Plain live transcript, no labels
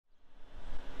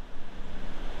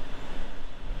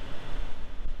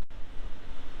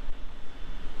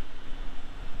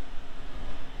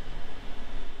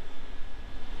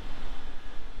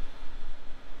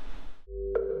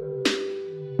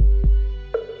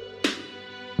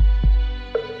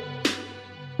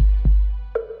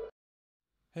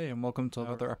Hey, and welcome to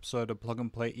another episode of Plug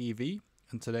and Play EV.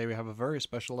 And today we have a very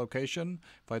special location.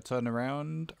 If I turn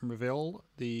around and reveal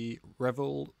the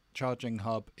Revel charging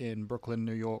hub in Brooklyn,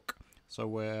 New York. So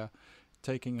we're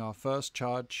taking our first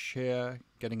charge here,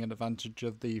 getting an advantage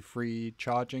of the free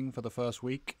charging for the first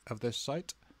week of this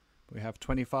site. We have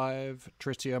 25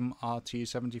 Tritium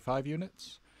RT75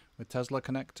 units with Tesla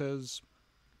connectors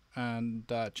and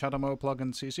CHAdeMO plug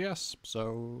and CCS.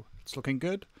 So it's looking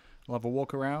good. We'll have a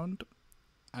walk around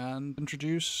and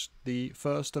introduce the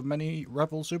first of many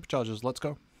Revel superchargers. Let's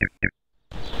go.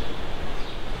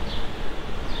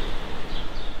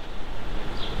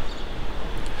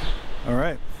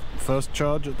 Alright, first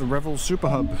charge at the Revel Super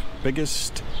Hub,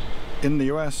 biggest in the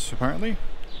US apparently.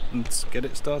 Let's get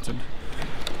it started.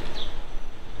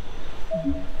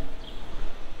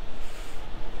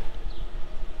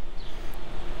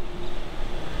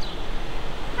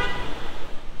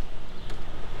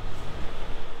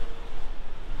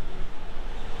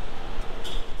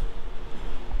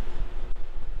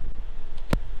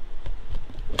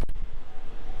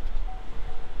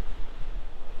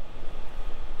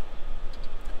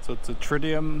 So it's a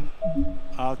Tritium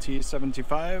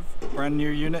RT75, brand new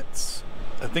units.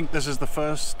 I think this is the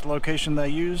first location they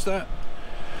used at.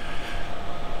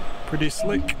 Pretty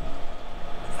slick.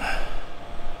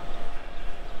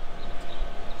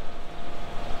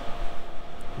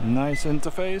 Nice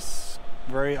interface,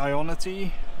 very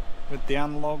Ionity with the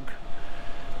analog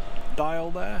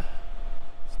dial there,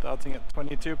 starting at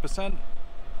 22%.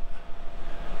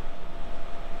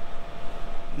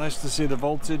 Nice to see the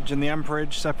voltage and the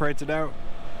amperage separated out.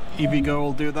 EVgo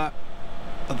will do that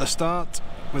at the start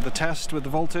with a test with the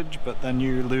voltage, but then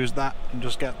you lose that and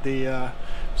just get the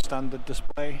standard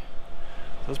display.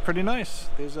 So it's pretty nice.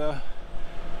 These are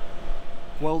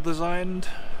well designed,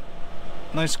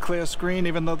 nice clear screen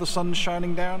even though the sun's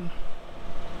shining down.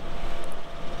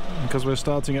 Because we're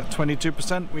starting at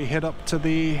 22%, we hit up to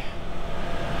the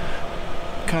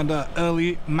kind of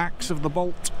early max of the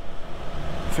Bolt.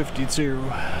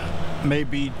 52,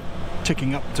 maybe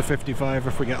ticking up to 55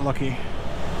 if we get lucky.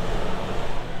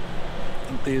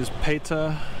 These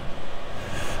Pater,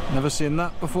 never seen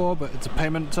that before, but it's a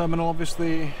payment terminal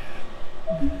obviously.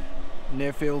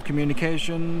 Near field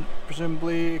communication,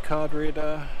 presumably, card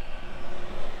reader.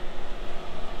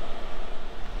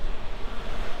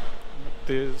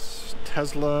 These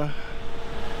Tesla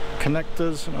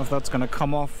connectors, I don't know if that's going to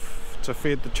come off to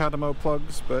feed the CHAdeMO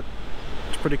plugs, but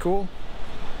it's pretty cool.